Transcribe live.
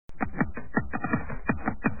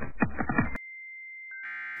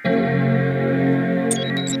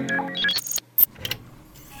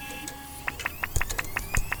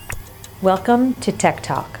Welcome to Tech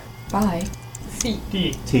Talk. Bye.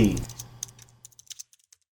 CDT.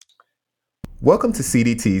 Welcome to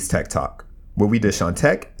CDT's Tech Talk, where we dish on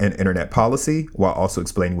tech and internet policy while also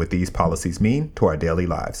explaining what these policies mean to our daily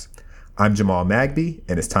lives. I'm Jamal Magby,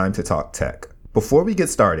 and it's time to talk tech. Before we get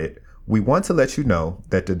started, we want to let you know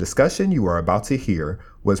that the discussion you are about to hear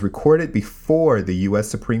was recorded before the U.S.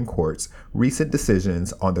 Supreme Court's recent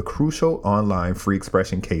decisions on the crucial online free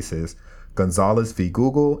expression cases Gonzalez v.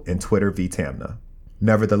 Google and Twitter v. Tamneh.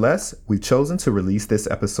 Nevertheless, we've chosen to release this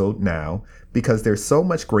episode now because there's so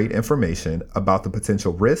much great information about the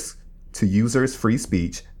potential risks to users' free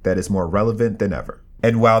speech that is more relevant than ever.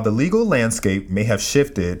 And while the legal landscape may have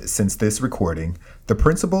shifted since this recording, the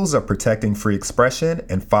principles of protecting free expression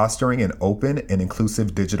and fostering an open and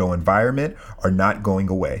inclusive digital environment are not going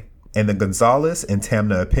away. In the Gonzalez and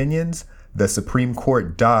Tamneh opinions, the Supreme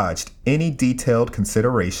Court dodged any detailed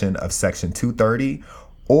consideration of Section 230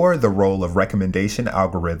 or the role of recommendation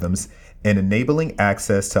algorithms in enabling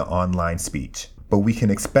access to online speech. But we can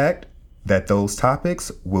expect that those topics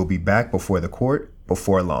will be back before the court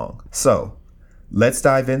before long. So, let's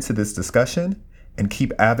dive into this discussion and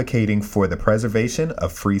keep advocating for the preservation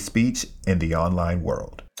of free speech in the online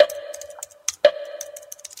world.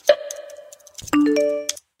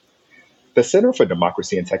 The Center for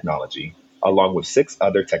Democracy and Technology, along with 6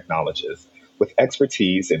 other technologists with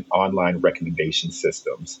expertise in online recommendation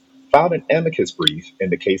systems, filed an amicus brief in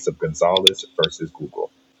the case of Gonzalez versus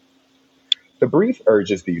Google. The brief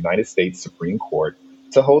urges the United States Supreme Court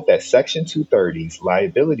to hold that Section 230's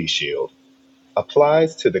liability shield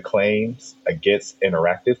applies to the claims against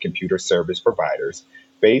interactive computer service providers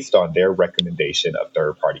based on their recommendation of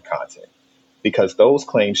third-party content, because those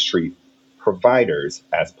claims treat providers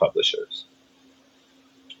as publishers.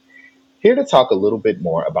 Here to talk a little bit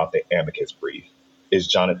more about the amicus brief is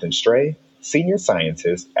Jonathan Stray, Senior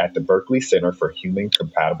Scientist at the Berkeley Center for Human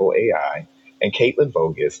Compatible AI, and Caitin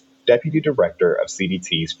Vogus, Deputy Director of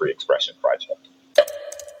CDT's Free Expression Project.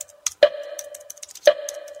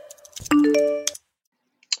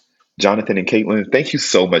 Jonathan and Caitlin, thank you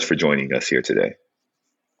so much for joining us here today.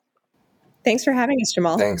 Thanks for having us,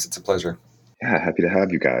 Jamal. Thanks. It's a pleasure. Yeah, happy to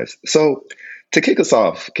have you guys. So to kick us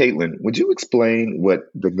off, Caitlin, would you explain what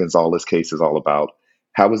the Gonzalez case is all about?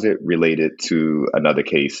 How is it related to another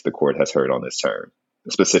case the court has heard on this term,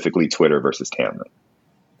 specifically Twitter versus Tamneh?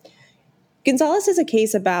 Gonzalez is a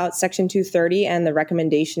case about Section 230 and the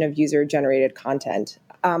recommendation of user-generated content.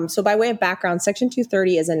 So by way of background, Section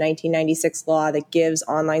 230 is a 1996 law that gives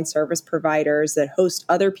online service providers that host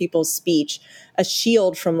other people's speech a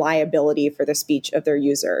shield from liability for the speech of their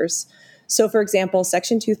users. So, for example,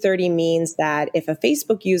 Section 230 means that if a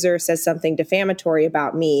Facebook user says something defamatory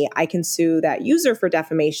about me, I can sue that user for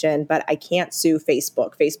defamation, but I can't sue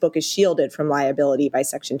Facebook. Facebook is shielded from liability by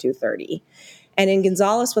Section 230. And in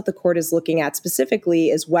Gonzalez, what the court is looking at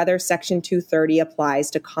specifically is whether Section 230 applies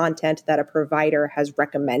to content that a provider has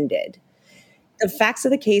recommended. The facts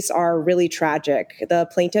of the case are really tragic. The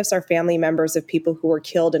plaintiffs are family members of people who were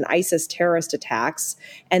killed in ISIS terrorist attacks,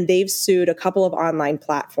 and they've sued a couple of online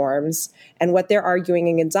platforms. And what they're arguing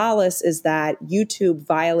in Gonzalez is that YouTube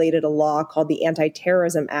violated a law called the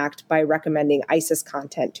Anti-Terrorism Act by recommending ISIS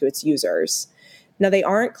content to its users. Now, they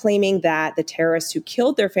aren't claiming that the terrorists who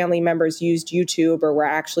killed their family members used YouTube or were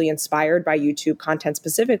actually inspired by YouTube content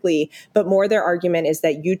specifically, but more their argument is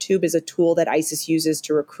that YouTube is a tool that ISIS uses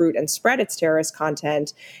to recruit and spread its terrorist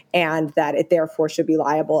content, and that it therefore should be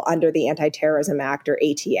liable under the Anti-Terrorism Act, or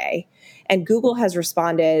ATA. And Google has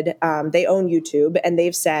responded, they own YouTube, and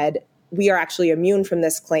they've said, we are actually immune from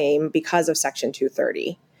this claim because of Section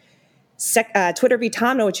 230. Twitter v.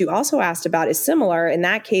 Tamneh, which you also asked about, is similar. In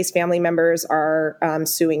that case, family members are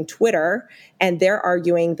suing Twitter, and they're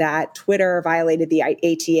arguing that Twitter violated the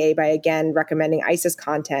ATA by, again, recommending ISIS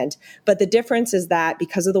content. But the difference is that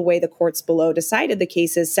because of the way the courts below decided the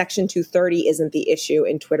cases, Section 230 isn't the issue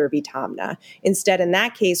in Twitter v. Tamneh. Instead, in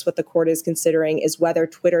that case, what the court is considering is whether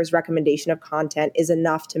Twitter's recommendation of content is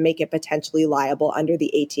enough to make it potentially liable under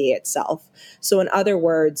the ATA itself. So in other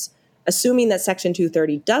words, assuming that Section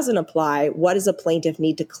 230 doesn't apply, what does a plaintiff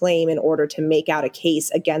need to claim in order to make out a case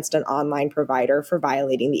against an online provider for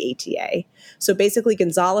violating the ATA? So basically,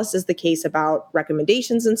 Gonzalez is the case about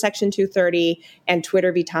recommendations in Section 230, and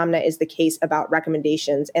Twitter v. Tamneh is the case about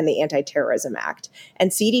recommendations and the Anti-Terrorism Act. And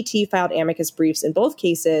CDT filed amicus briefs in both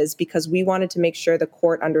cases because we wanted to make sure the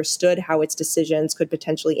court understood how its decisions could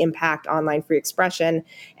potentially impact online free expression,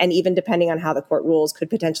 and even depending on how the court rules, could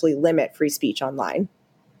potentially limit free speech online.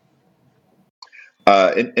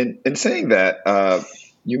 In saying that,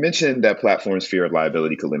 you mentioned that platforms' fear of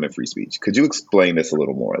liability could limit free speech. Could you explain this a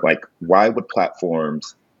little more? Like, why would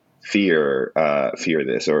platforms fear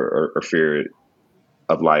this or fear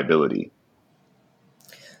of liability?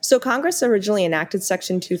 So Congress originally enacted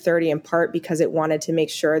Section 230 in part because it wanted to make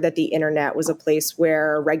sure that the internet was a place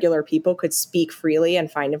where regular people could speak freely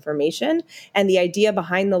and find information. And the idea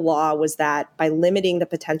behind the law was that by limiting the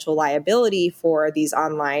potential liability for these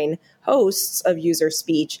online hosts of user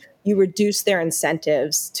speech, you reduce their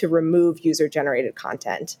incentives to remove user-generated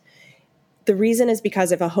content. The reason is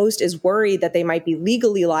because if a host is worried that they might be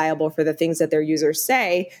legally liable for the things that their users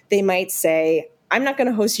say, they might say, I'm not going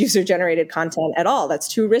to host user-generated content at all. That's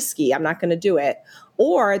too risky. I'm not going to do it.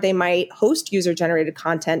 Or they might host user-generated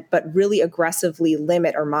content, but really aggressively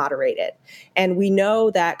limit or moderate it. And we know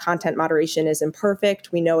that content moderation is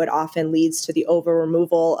imperfect. We know it often leads to the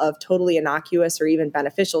over-removal of totally innocuous or even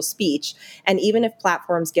beneficial speech. And even if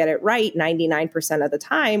platforms get it right 99% of the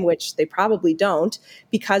time, which they probably don't,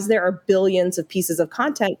 because there are billions of pieces of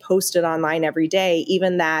content posted online every day,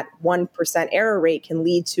 even that 1% error rate can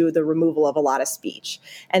lead to the removal of a lot of speech.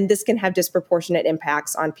 And this can have disproportionate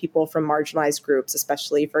impacts on people from marginalized groups,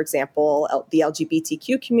 especially, for example, the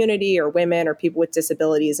LGBTQ community or women or people with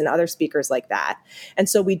disabilities and other speakers like that. And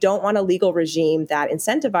so we don't want a legal regime that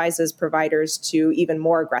incentivizes providers to even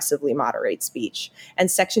more aggressively moderate speech. And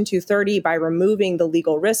Section 230, by removing the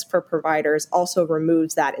legal risk for providers, also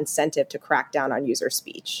removes that incentive to crack down on user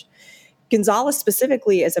speech. Gonzalez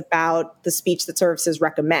specifically is about the speech that services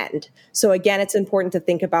recommend. So again, it's important to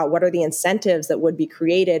think about what are the incentives that would be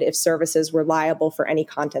created if services were liable for any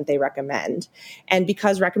content they recommend. And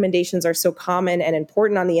because recommendations are so common and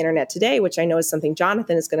important on the internet today, which I know is something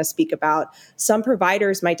Jonathan is going to speak about, some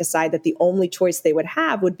providers might decide that the only choice they would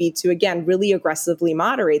have would be to, again, really aggressively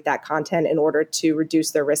moderate that content in order to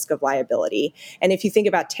reduce their risk of liability. And if you think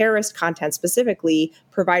about terrorist content specifically,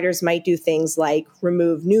 providers might do things like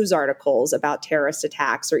remove news articles about terrorist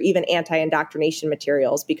attacks or even anti-indoctrination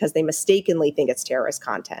materials because they mistakenly think it's terrorist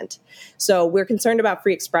content. So we're concerned about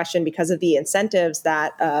free expression because of the incentives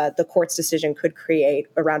that the court's decision could create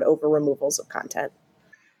around over-removals of content.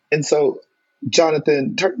 And so,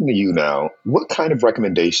 Jonathan, turning to you now, what kind of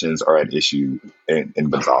recommendations are at issue in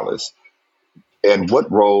Gonzalez? And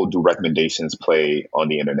what role do recommendations play on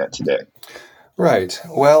the internet today? Right.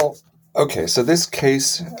 Well, okay. So this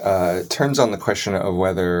case turns on the question of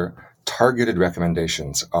whether targeted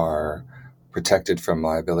recommendations are protected from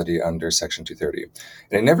liability under Section 230.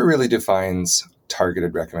 And it never really defines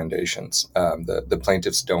targeted recommendations. The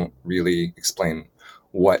plaintiffs don't really explain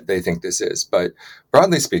what they think this is. But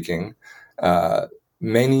broadly speaking,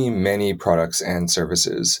 many products and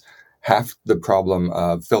services have the problem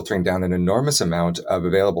of filtering down an enormous amount of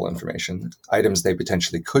available information, items they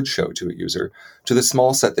potentially could show to a user, to the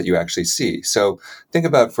small set that you actually see. So think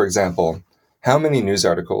about, for example, how many news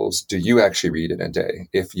articles do you actually read in a day?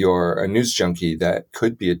 If you're a news junkie, that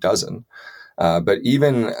could be a dozen. But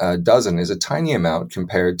even a dozen is a tiny amount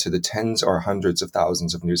compared to the tens or hundreds of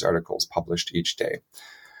thousands of news articles published each day.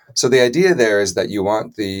 So the idea there is that you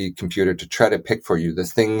want the computer to try to pick for you the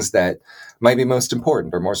things that might be most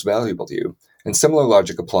important or most valuable to you. And similar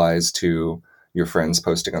logic applies to your friends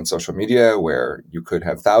posting on social media, where you could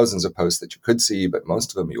have thousands of posts that you could see, but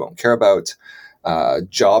most of them you won't care about.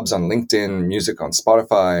 Jobs on LinkedIn, music on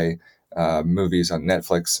Spotify, movies on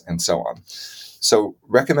Netflix, and so on. So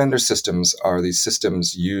recommender systems are these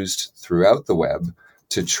systems used throughout the web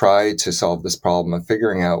to try to solve this problem of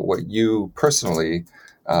figuring out what you personally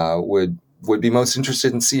would be most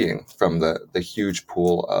interested in seeing from the huge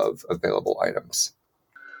pool of available items.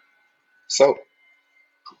 So,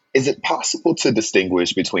 is it possible to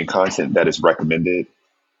distinguish between content that is recommended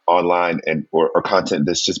online and or content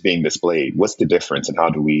that's just being displayed? What's the difference, and how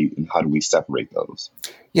do we separate those?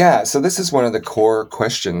 Yeah, so this is one of the core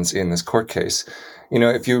questions in this court case. You know,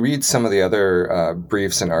 if you read some of the other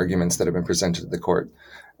briefs and arguments that have been presented to the court,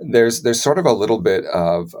 there's sort of a little bit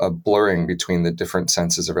of a blurring between the different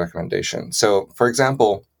senses of recommendation. So, for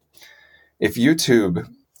example, if YouTube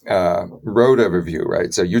wrote a review,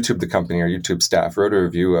 right? So YouTube, the company, or YouTube staff wrote a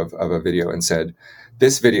review of a video and said,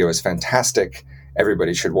 this video is fantastic.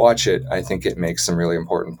 Everybody should watch it. I think it makes some really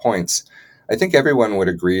important points. I think everyone would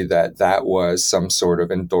agree that that was some sort of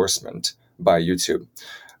endorsement by YouTube.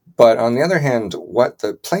 But on the other hand, what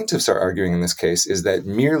the plaintiffs are arguing in this case is that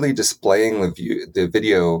merely displaying the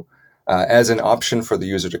video as an option for the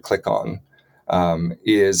user to click on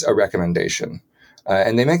is a recommendation.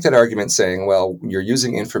 And they make that argument saying, well, you're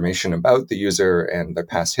using information about the user and their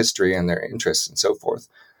past history and their interests and so forth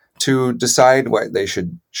to decide what they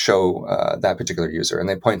should show that particular user. And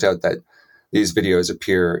they point out that these videos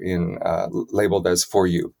appear in labeled as for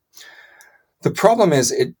you. The problem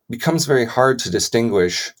is it becomes very hard to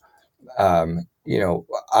distinguish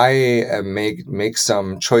I make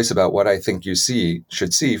some choice about what I think you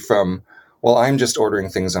should see from, well, I'm just ordering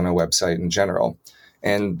things on a website in general.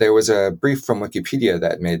 And there was a brief from Wikipedia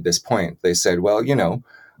that made this point. They said, well,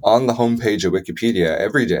 on the homepage of Wikipedia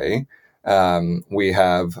every day, we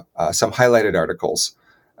have some highlighted articles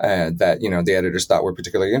that, the editors thought were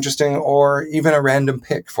particularly interesting, or even a random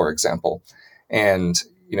pick, for example. And,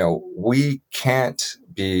 we can't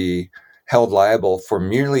be held liable for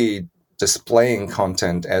merely displaying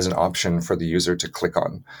content as an option for the user to click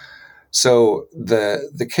on. So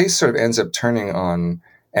the case sort of ends up turning on,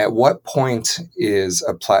 at what point is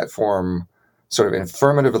a platform sort of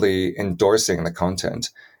affirmatively endorsing the content?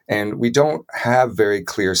 And we don't have very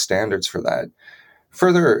clear standards for that.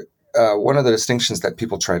 Further, one of the distinctions that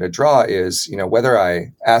people try to draw is, whether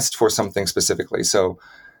I asked for something specifically. So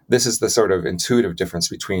this is the sort of intuitive difference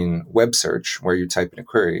between web search, where you type in a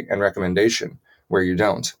query, and recommendation, where you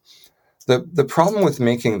don't. The problem with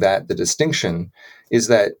making that the distinction is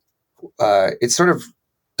that it sort of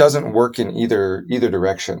doesn't work in either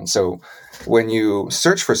direction. So when you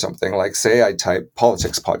search for something, like say I type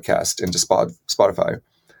politics podcast into Spotify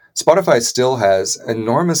still has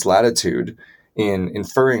enormous latitude in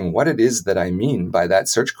inferring what it is that I mean by that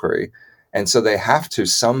search query. And so they have to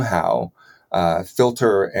somehow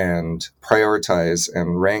filter and prioritize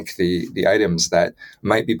and rank the items that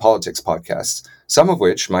might be politics podcasts, some of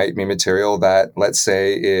which might be material that, let's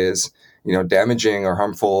say, is damaging or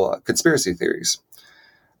harmful conspiracy theories.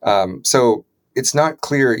 So it's not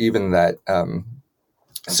clear even that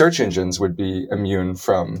search engines would be immune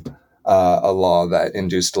from a law that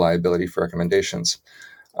induced liability for recommendations.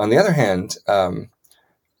 On the other hand,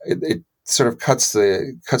 it sort of cuts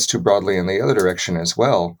too broadly in the other direction as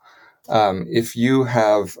well. If you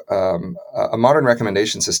have a modern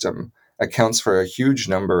recommendation system accounts for a huge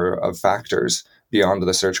number of factors beyond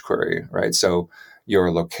the search query, right? So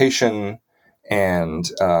your location and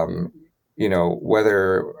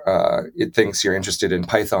whether it thinks you're interested in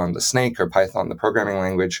Python the snake or Python the programming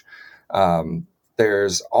language.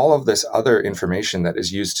 There's all of this other information that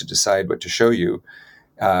is used to decide what to show you.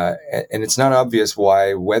 And it's not obvious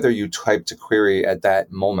why whether you typed a query at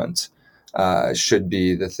that moment should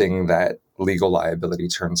be the thing that legal liability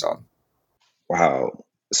turns on. Wow.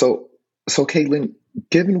 So Caitlin,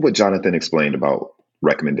 given what Jonathan explained about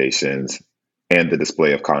recommendations and the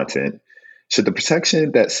display of content, should the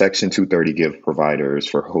protection that Section 230 gives providers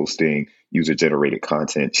for hosting user-generated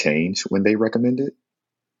content change when they recommend it?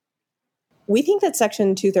 We think that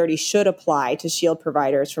Section 230 should apply to shield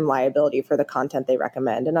providers from liability for the content they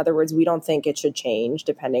recommend. In other words, we don't think it should change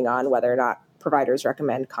depending on whether or not providers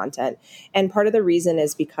recommend content. And part of the reason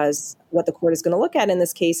is because what the court is going to look at in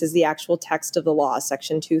this case is the actual text of the law.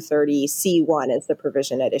 Section 230C1 is the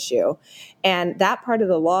provision at issue. And that part of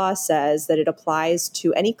the law says that it applies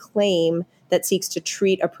to any claim that seeks to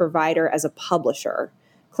treat a provider as a publisher.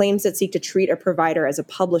 Claims that seek to treat a provider as a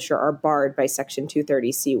publisher are barred by Section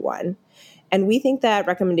 230C1. And we think that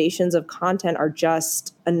recommendations of content are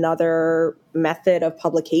just another method of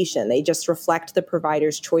publication. They just reflect the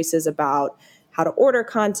provider's choices about how to order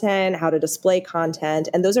content, how to display content.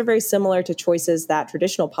 And those are very similar to choices that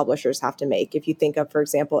traditional publishers have to make. If you think of, for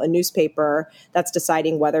example, a newspaper that's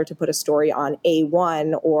deciding whether to put a story on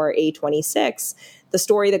A1 or A26, the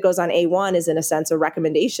story that goes on A1 is, in a sense, a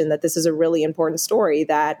recommendation that this is a really important story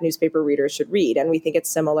that newspaper readers should read. And we think it's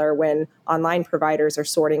similar when online providers are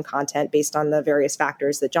sorting content based on the various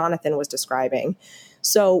factors that Jonathan was describing.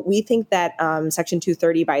 So we think that Section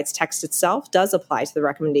 230 by its text itself does apply to the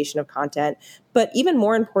recommendation of content. But even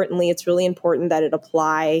more importantly, it's really important that it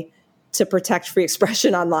apply to protect free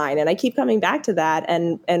expression online. And I keep coming back to that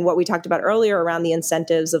and what we talked about earlier around the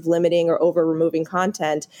incentives of limiting or over removing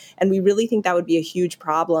content. And we really think that would be a huge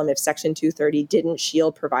problem if Section 230 didn't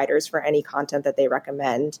shield providers for any content that they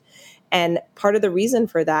recommend. And part of the reason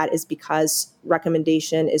for that is because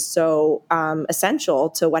recommendation is so essential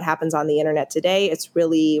to what happens on the internet today. It's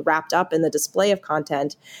really wrapped up in the display of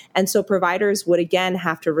content. And so providers would, again,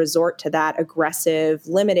 have to resort to that aggressive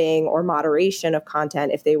limiting or moderation of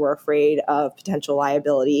content if they were afraid of potential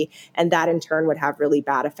liability. And that, in turn, would have really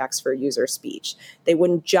bad effects for user speech. They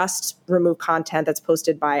wouldn't just remove content that's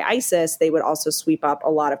posted by ISIS. They would also sweep up a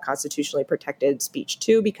lot of constitutionally protected speech,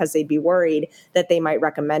 too, because they'd be worried that they might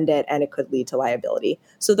recommend it and it could lead to liability.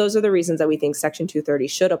 So those are the reasons that we think Section 230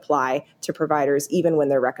 should apply to providers even when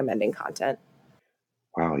they're recommending content.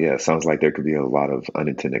 Wow, yeah, it sounds like there could be a lot of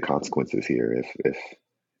unintended consequences here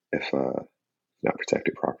if not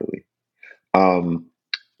protected properly.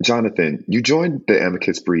 Jonathan, you joined the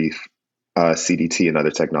amicus brief CDT and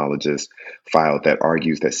other technologists filed that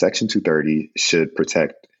argues that Section 230 should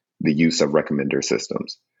protect the use of recommender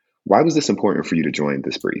systems. Why was this important for you to join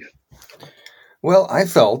this brief? Well, I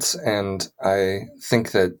felt, and I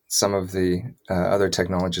think that some of the other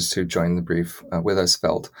technologists who joined the brief with us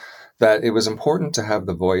felt, that it was important to have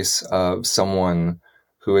the voice of someone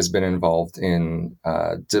who has been involved in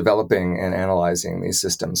developing and analyzing these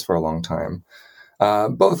systems for a long time,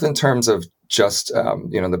 both in terms of just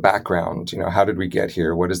the background, how did we get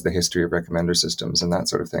here, what is the history of recommender systems, and that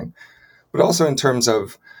sort of thing, but also in terms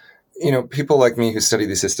of people like me who study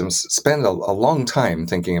these systems spend a long time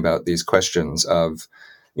thinking about these questions of,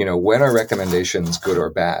 when are recommendations good or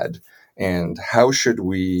bad, and how should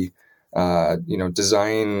we,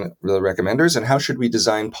 design the recommenders, and how should we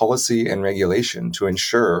design policy and regulation to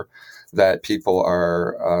ensure that people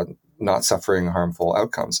are not suffering harmful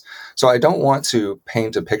outcomes. So I don't want to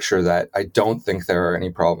paint a picture that I don't think there are any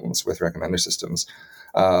problems with recommender systems.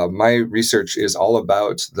 My research is all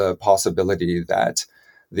about the possibility that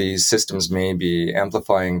these systems may be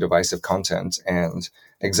amplifying divisive content and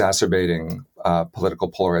exacerbating political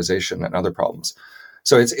polarization and other problems.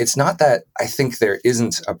 So it's not that I think there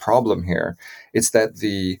isn't a problem here. It's that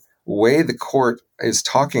the way the court is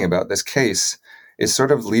talking about this case is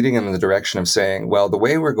sort of leading in the direction of saying, well, the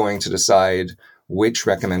way we're going to decide which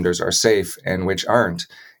recommenders are safe and which aren't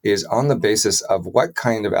is on the basis of what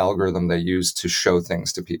kind of algorithm they use to show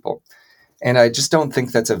things to people. And I just don't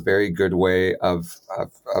think that's a very good way of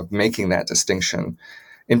making that distinction.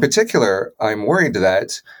 In particular, I'm worried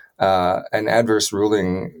that an adverse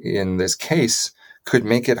ruling in this case could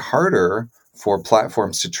make it harder for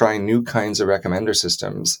platforms to try new kinds of recommender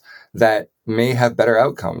systems that may have better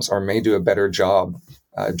outcomes or may do a better job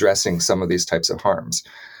addressing some of these types of harms.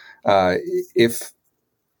 If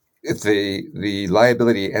the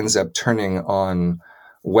liability ends up turning on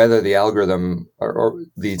whether the algorithm or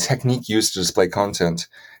the technique used to display content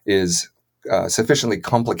is sufficiently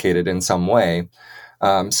complicated in some way.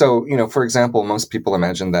 So, for example, most people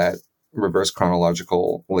imagine that reverse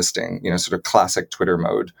chronological listing, sort of classic Twitter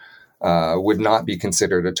mode, would not be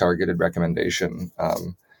considered a targeted recommendation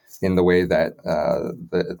in the way that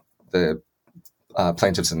the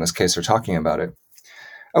plaintiffs in this case are talking about it.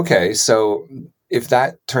 Okay, so if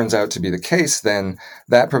that turns out to be the case, then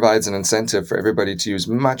that provides an incentive for everybody to use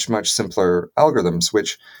much, much simpler algorithms,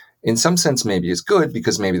 which in some sense maybe is good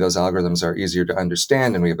because maybe those algorithms are easier to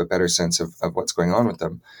understand and we have a better sense of what's going on with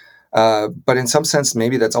them. But in some sense,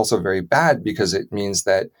 maybe that's also very bad because it means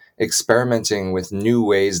that experimenting with new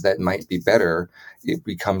ways that might be better, it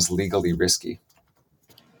becomes legally risky.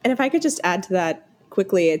 And if I could just add to that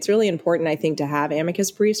quickly, it's really important, I think, to have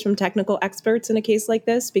amicus briefs from technical experts in a case like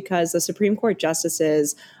this because the Supreme Court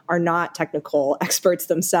justices are not technical experts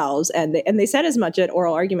themselves. And they said as much at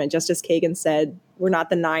oral argument. Justice Kagan said, we're not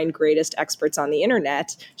the 9 greatest experts on the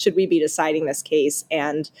internet. Should we be deciding this case?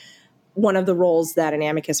 And one of the roles that an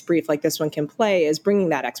amicus brief like this one can play is bringing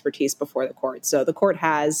that expertise before the court. So the court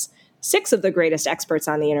has 6 of the greatest experts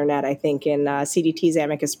on the internet, I think, in CDT's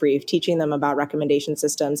amicus brief, teaching them about recommendation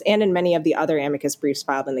systems and in many of the other amicus briefs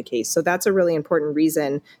filed in the case. So that's a really important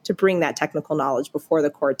reason to bring that technical knowledge before the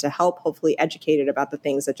court to help hopefully educate it about the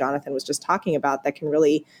things that Jonathan was just talking about that can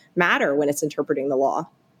really matter when it's interpreting the law.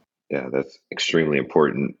 Yeah, that's extremely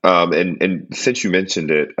important. And since you mentioned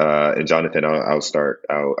it, and Jonathan, I'll start.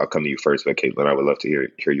 I'll come to you first, but Caitlin, I would love to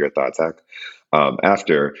hear your thoughts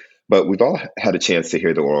after. But we've all had a chance to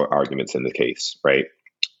hear the oral arguments in the case, right?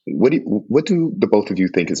 What do the both of you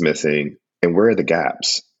think is missing, and where are the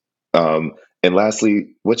gaps? And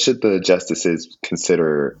lastly, what should the justices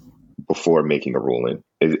consider before making a ruling?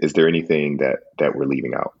 Is there anything that we're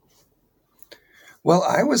leaving out? Well,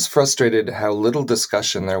 I was frustrated how little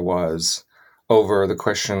discussion there was over the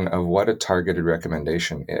question of what a targeted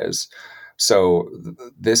recommendation is. So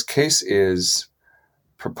this case is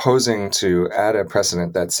proposing to add a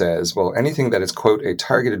precedent that says, well, anything that is, quote, a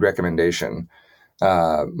targeted recommendation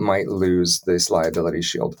might lose this liability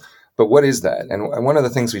shield. But what is that? And one of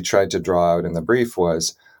the things we tried to draw out in the brief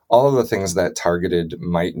was all of the things that targeted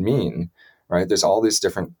might mean, right? There's all these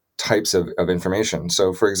different types of information.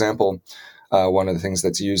 So, for example, one of the things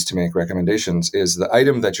that's used to make recommendations is the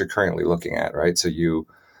item that you're currently looking at, right? So you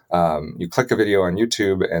click a video on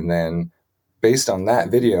YouTube, and then based on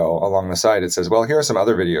that video along the side, it says, well, here are some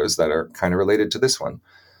other videos that are kind of related to this one.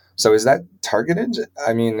 So is that targeted?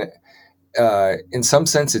 I mean, in some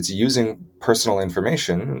sense, it's using personal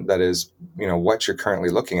information that is, what you're currently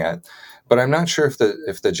looking at. But I'm not sure if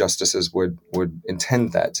the justices would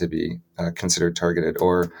intend that to be considered targeted.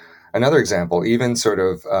 Or another example, even sort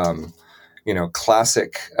of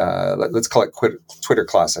classic, let's call it Twitter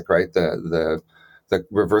classic, right? The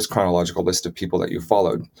reverse chronological list of people that you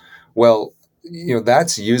followed. Well,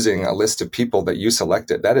 that's using a list of people that you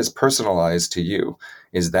selected. That is personalized to you.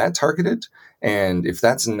 Is that targeted? And if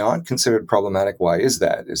that's not considered problematic, why is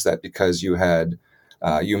that? Is that because you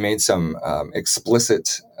made some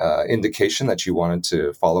explicit indication that you wanted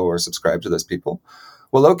to follow or subscribe to those people?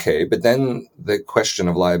 Well, okay, but then the question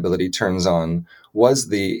of liability turns on, was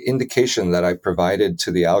the indication that I provided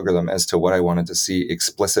to the algorithm as to what I wanted to see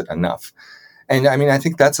explicit enough? And I mean, I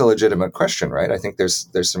think that's a legitimate question, right? I think there's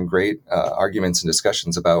some great arguments and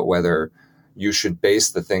discussions about whether you should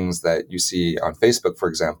base the things that you see on Facebook, for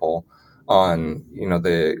example, on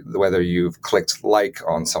the whether you've clicked like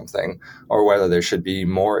on something, or whether there should be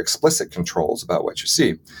more explicit controls about what you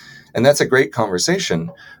see. And that's a great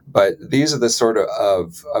conversation, but these are the sort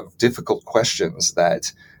of difficult questions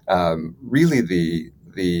that really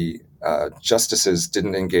the justices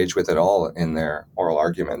didn't engage with at all in their oral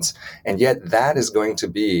arguments. And yet that is going to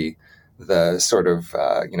be the sort of,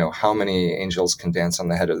 how many angels can dance on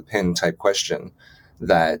the head of the pin type question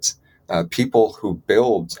that people who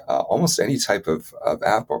build almost any type of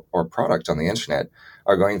app or product on the internet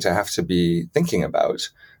are going to have to be thinking about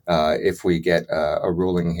if we get a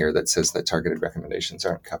ruling here that says that targeted recommendations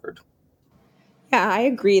aren't covered. Yeah, I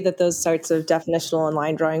agree that those sorts of definitional and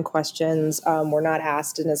line drawing questions were not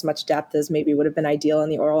asked in as much depth as maybe would have been ideal in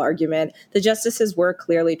the oral argument. The justices were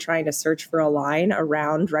clearly trying to search for a line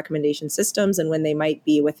around recommendation systems and when they might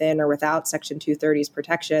be within or without Section 230's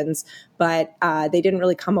protections, but they didn't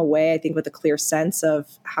really come away, I think, with a clear sense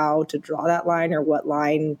of how to draw that line or what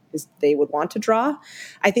line they would want to draw.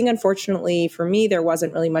 I think, unfortunately, for me, there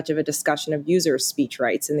wasn't really much of a discussion of user speech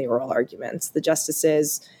rights in the oral arguments. The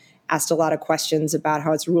justices asked a lot of questions about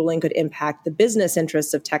how its ruling could impact the business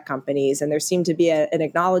interests of tech companies. And there seemed to be an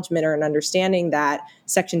acknowledgement or an understanding that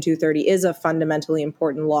Section 230 is a fundamentally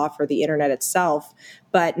important law for the internet itself.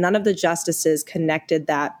 But none of the justices connected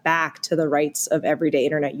that back to the rights of everyday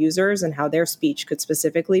internet users and how their speech could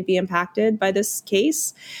specifically be impacted by this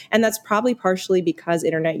case. And that's probably partially because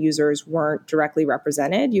internet users weren't directly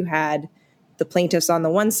represented. You had the plaintiffs on the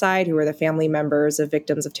one side, who were the family members of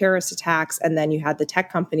victims of terrorist attacks, and then you had the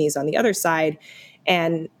tech companies on the other side.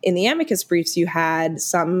 And in the amicus briefs, you had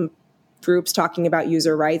some groups talking about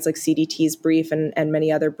user rights, like CDT's brief and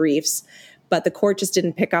many other briefs. But the court just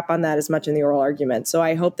didn't pick up on that as much in the oral argument. So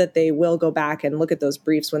I hope that they will go back and look at those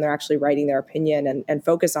briefs when they're actually writing their opinion and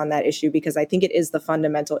focus on that issue, because I think it is the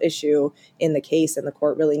fundamental issue in the case, and the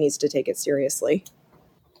court really needs to take it seriously.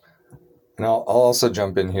 And I'll also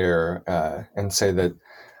jump in here and say that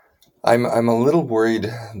I'm a little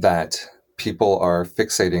worried that people are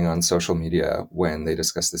fixating on social media when they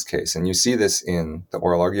discuss this case. And you see this in the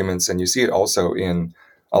oral arguments, and you see it also in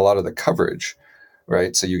a lot of the coverage,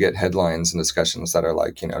 right? So you get headlines and discussions that are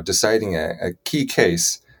like, deciding a key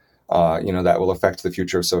case, that will affect the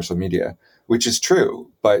future of social media, which is true.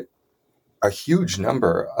 But a huge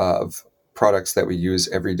number of products that we use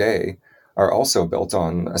every day are also built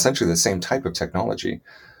on essentially the same type of technology.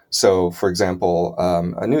 So, for example,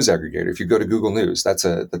 a news aggregator. If you go to Google News, that's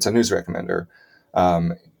a news recommender.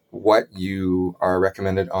 What you are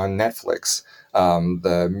recommended on Netflix,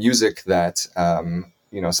 the music that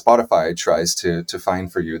Spotify tries to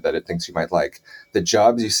find for you that it thinks you might like, the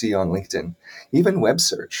jobs you see on LinkedIn, even web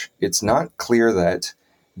search. It's not clear that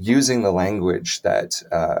using the language that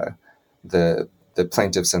the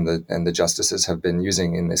plaintiffs and the justices have been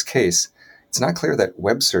using in this case, it's not clear that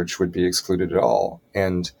web search would be excluded at all.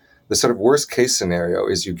 And the sort of worst case scenario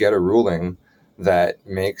is you get a ruling that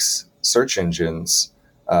makes search engines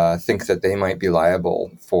think that they might be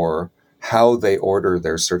liable for how they order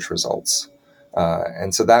their search results.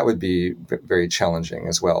 And so that would be very challenging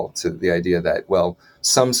as well, to the idea that, well,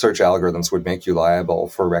 some search algorithms would make you liable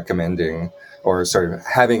for recommending or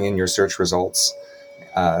having in your search results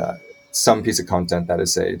some piece of content that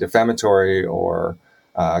is, say, defamatory or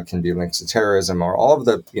can be linked to terrorism, or all of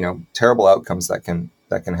the terrible outcomes that can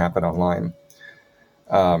happen online,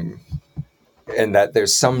 and that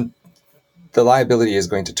there's the liability is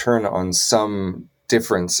going to turn on some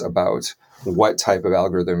difference about what type of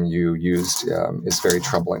algorithm you used is very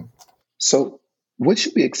troubling. So, what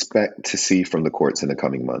should we expect to see from the courts in the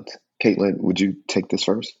coming months? Caitlin, would you take this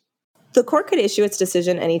first? The court could issue its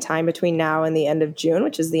decision anytime between now and the end of June,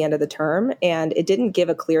 which is the end of the term, and it didn't give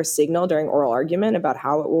a clear signal during oral argument about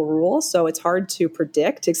how it will rule, so it's hard to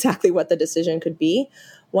predict exactly what the decision could be.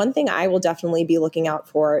 One thing I will definitely be looking out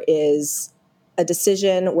for is a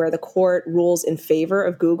decision where the court rules in favor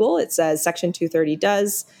of Google. It says Section 230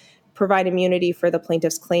 does provide immunity for the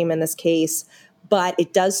plaintiff's claim in this case, but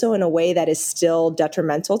it does so in a way that is still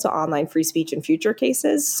detrimental to online free speech in future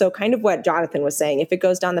cases. So kind of what Jonathan was saying, if it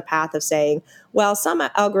goes down the path of saying, well, some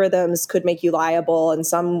algorithms could make you liable and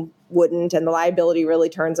some wouldn't, and the liability really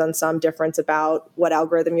turns on some difference about what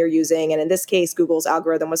algorithm you're using. And in this case, Google's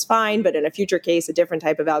algorithm was fine, but in a future case, a different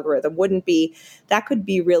type of algorithm wouldn't be. That could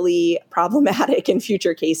be really problematic in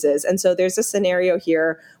future cases. And so there's a scenario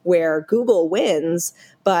here where Google wins,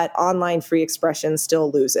 but online free expression still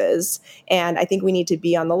loses. And I think we need to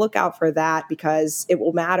be on the lookout for that because it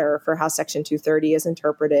will matter for how Section 230 is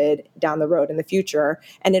interpreted down the road in the future.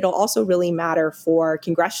 And it'll also really matter for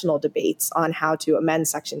congressional debates on how to amend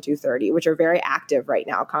Section 230, which are very active right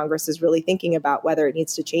now. Congress is really thinking about whether it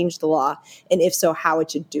needs to change the law, and if so, how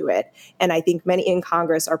it should do it. And I think many in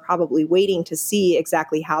Congress are probably waiting to see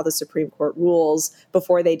exactly how the Supreme Court rules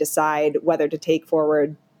before they decide whether to take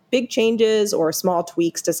forward big changes or small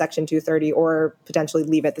tweaks to Section 230 or potentially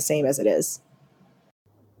leave it the same as it is.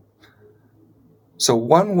 So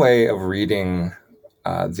one way of reading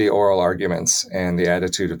the oral arguments and the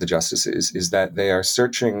attitude of the justices is that they are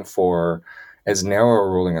searching for as narrow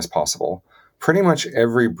a ruling as possible. Pretty much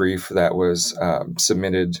every brief that was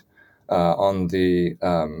submitted on the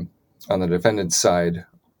defendant's side,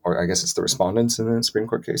 or I guess it's the respondents in the Supreme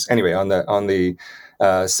Court case. Anyway, on the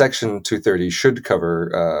Section 230 should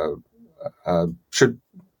cover should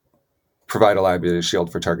provide a liability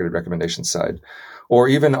shield for targeted recommendations side, or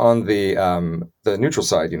even on the neutral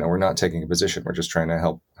side. We're not taking a position; we're just trying to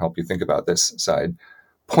help you think about this side.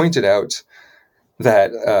 Pointed out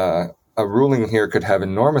that a ruling here could have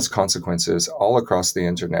enormous consequences all across the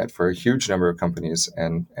internet for a huge number of companies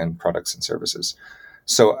and products and services.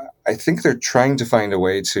 So I think they're trying to find a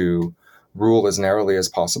way to rule as narrowly as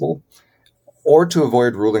possible or to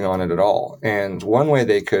avoid ruling on it at all. And one way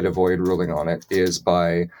they could avoid ruling on it is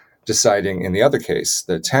by deciding in the other case,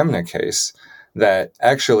 the Tamneh case, that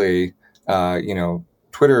actually,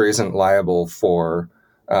 Twitter isn't liable for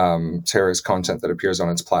terrorist content that appears on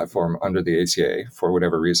its platform under the ATA for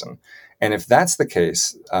whatever reason. And if that's the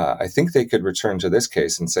case, I think they could return to this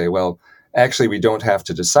case and say, well, actually, we don't have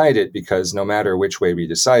to decide it because no matter which way we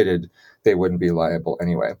decided, they wouldn't be liable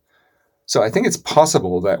anyway. So I think it's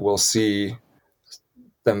possible that we'll see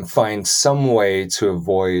them find some way to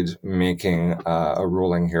avoid making a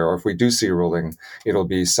ruling here. Or if we do see a ruling, it'll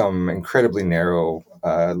be some incredibly narrow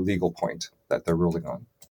legal point that they're ruling on.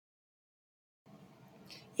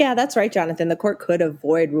 Yeah, that's right, Jonathan. The court could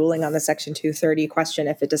avoid ruling on the Section 230 question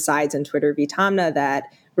if it decides in Twitter v. Tamneh that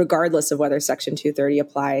regardless of whether Section 230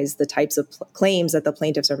 applies, the types of claims that the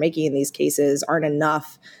plaintiffs are making in these cases aren't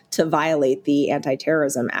enough to violate the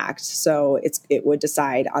Anti-Terrorism Act. So it would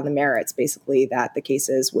decide on the merits, basically, that the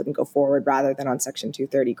cases wouldn't go forward rather than on Section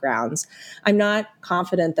 230 grounds. I'm not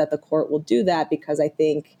confident that the court will do that because I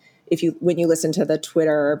think when you listen to the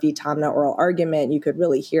Twitter v. Tamneh oral argument, you could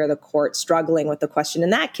really hear the court struggling with the question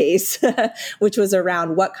in that case, which was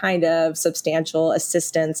around what kind of substantial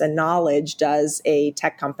assistance and knowledge does a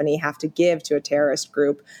tech company have to give to a terrorist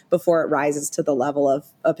group before it rises to the level of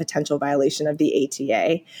a potential violation of the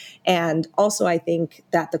ATA. And also, I think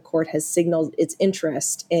that the court has signaled its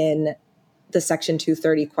interest in the Section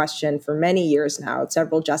 230 question for many years now.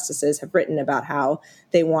 Several justices have written about how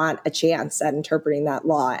they want a chance at interpreting that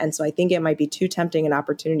law. And so I think it might be too tempting an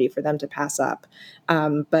opportunity for them to pass up.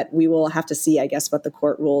 But we will have to see, I guess, what the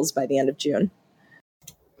court rules by the end of June.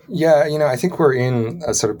 Yeah, I think we're in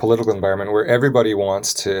a sort of political environment where everybody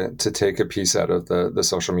wants to take a piece out of the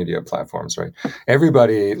social media platforms, right?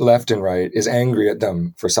 Everybody, left and right, is angry at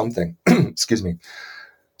them for something. Excuse me.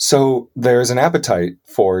 So there's an appetite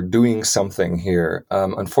for doing something here.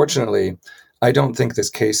 Unfortunately, I don't think this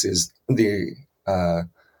case is the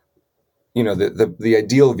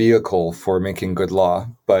ideal vehicle for making good law,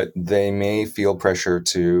 but they may feel pressure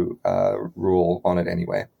to rule on it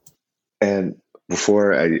anyway. And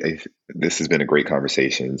before this has been a great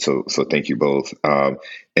conversation. So thank you both. And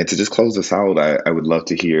to just close this out, I would love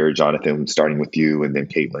to hear, Jonathan, starting with you, and then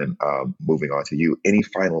Caitlin, moving on to you. Any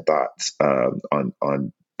final thoughts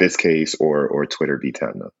on this case or Twitter v.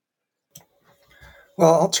 Tamneh?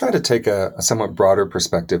 Well, I'll try to take a somewhat broader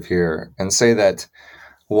perspective here and say that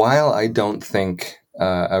while I don't think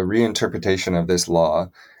a reinterpretation of this law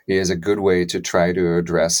is a good way to try to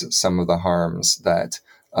address some of the harms that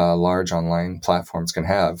large online platforms can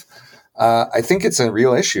have, I think it's a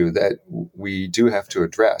real issue that we do have to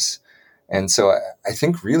address. And so I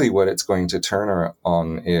think really what it's going to turn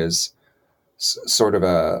on is sort of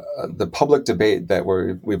the public debate that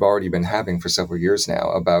we've already been having for several years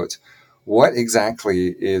now about what exactly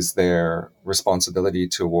is their responsibility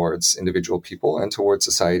towards individual people and towards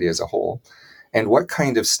society as a whole. And what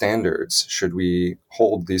kind of standards should we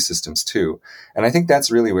hold these systems to? And I think that's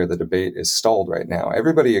really where the debate is stalled right now.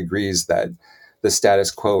 Everybody agrees that the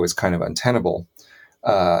status quo is kind of untenable,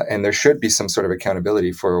 and there should be some sort of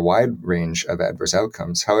accountability for a wide range of adverse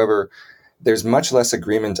outcomes. However, there's much less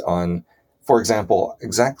agreement on, for example,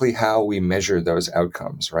 exactly how we measure those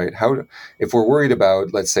outcomes, right? If we're worried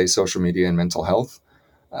about, let's say, social media and mental health,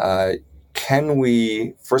 can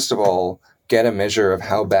we, first of all, get a measure of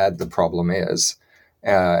how bad the problem is?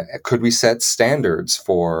 Could we set standards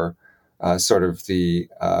for sort of the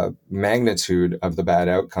magnitude of the bad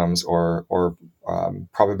outcomes or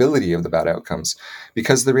probability of the bad outcomes?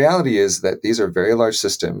 Because the reality is that these are very large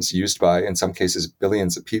systems used by, in some cases,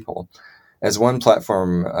 billions of people. As one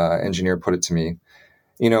platform engineer put it to me,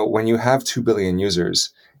 when you have 2 billion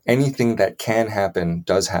users, anything that can happen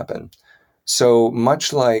does happen. So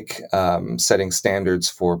much like setting standards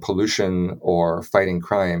for pollution or fighting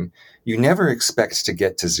crime, you never expect to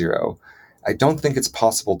get to zero. I don't think it's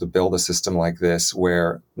possible to build a system like this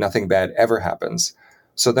where nothing bad ever happens.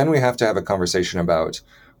 So then we have to have a conversation about,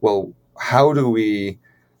 well, how do we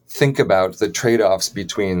think about the trade-offs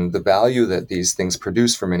between the value that these things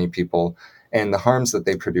produce for many people and the harms that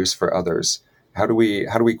they produce for others? How do we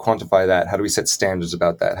quantify that? How do we set standards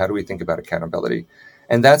about that? How do we think about accountability?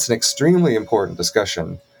 And that's an extremely important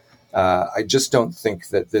discussion. I just don't think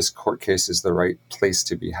that this court case is the right place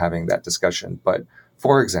to be having that discussion. But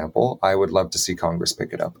for example, I would love to see Congress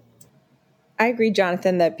pick it up. I agree,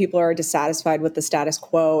 Jonathan, that people are dissatisfied with the status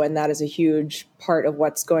quo, and that is a huge part of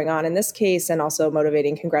what's going on in this case and also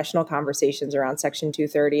motivating congressional conversations around Section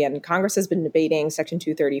 230. And Congress has been debating Section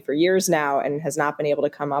 230 for years now and has not been able to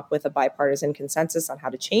come up with a bipartisan consensus on how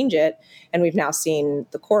to change it. And we've now seen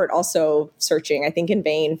the court also searching, I think in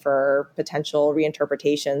vain, for potential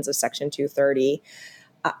reinterpretations of Section 230.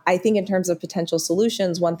 I think in terms of potential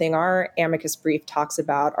solutions, one thing our amicus brief talks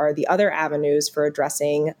about are the other avenues for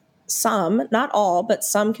addressing some, not all, but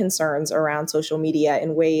some concerns around social media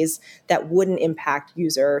in ways that wouldn't impact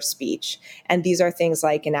user speech. And these are things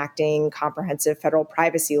like enacting comprehensive federal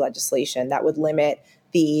privacy legislation that would limit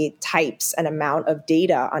the types and amount of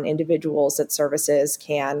data on individuals that services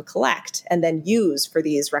can collect and then use for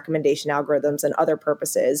these recommendation algorithms and other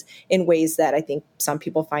purposes in ways that I think some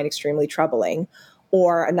people find extremely troubling.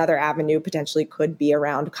 Or another avenue potentially could be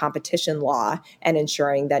around competition law and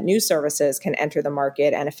ensuring that new services can enter the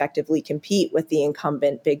market and effectively compete with the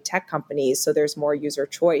incumbent big tech companies. So there's more user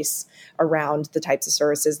choice around the types of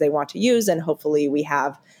services they want to use. And hopefully we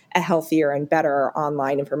have a healthier and better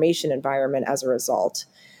online information environment as a result.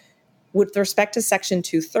 With respect to Section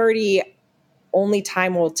 230, only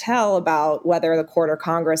time will tell about whether the court or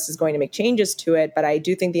Congress is going to make changes to it. But I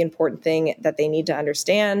do think the important thing that they need to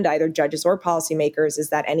understand, either judges or policymakers,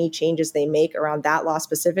 is that any changes they make around that law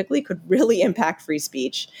specifically could really impact free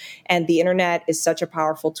speech. And the internet is such a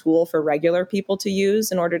powerful tool for regular people to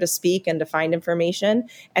use in order to speak and to find information.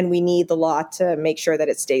 And we need the law to make sure that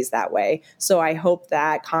it stays that way. So I hope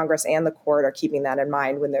that Congress and the court are keeping that in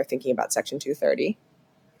mind when they're thinking about Section 230.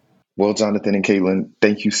 Well, Jonathan and Caitlin,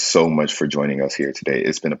 thank you so much for joining us here today.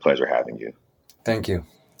 It's been a pleasure having you. Thank you.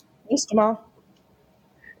 Thanks, Jamal.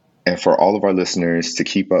 And for all of our listeners, to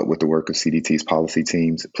keep up with the work of CDT's policy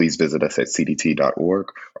teams, please visit us at cdt.org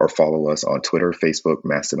or follow us on Twitter, Facebook,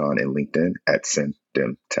 Mastodon, and LinkedIn at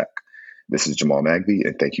CinDemTech. This is Jamal Magby,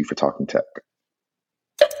 and thank you for Talking Tech.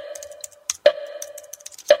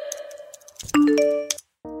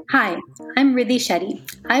 Hi, I'm Riddhi Shetty.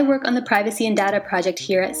 I work on the Privacy and Data Project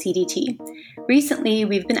here at CDT. Recently,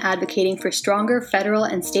 we've been advocating for stronger federal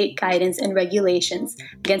and state guidance and regulations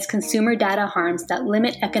against consumer data harms that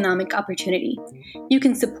limit economic opportunity. You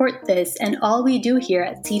can support this and all we do here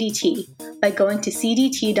at CDT by going to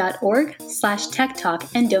cdt.org/Tech Talk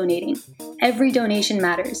and donating. Every donation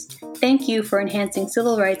matters. Thank you for enhancing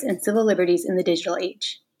civil rights and civil liberties in the digital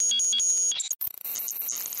age.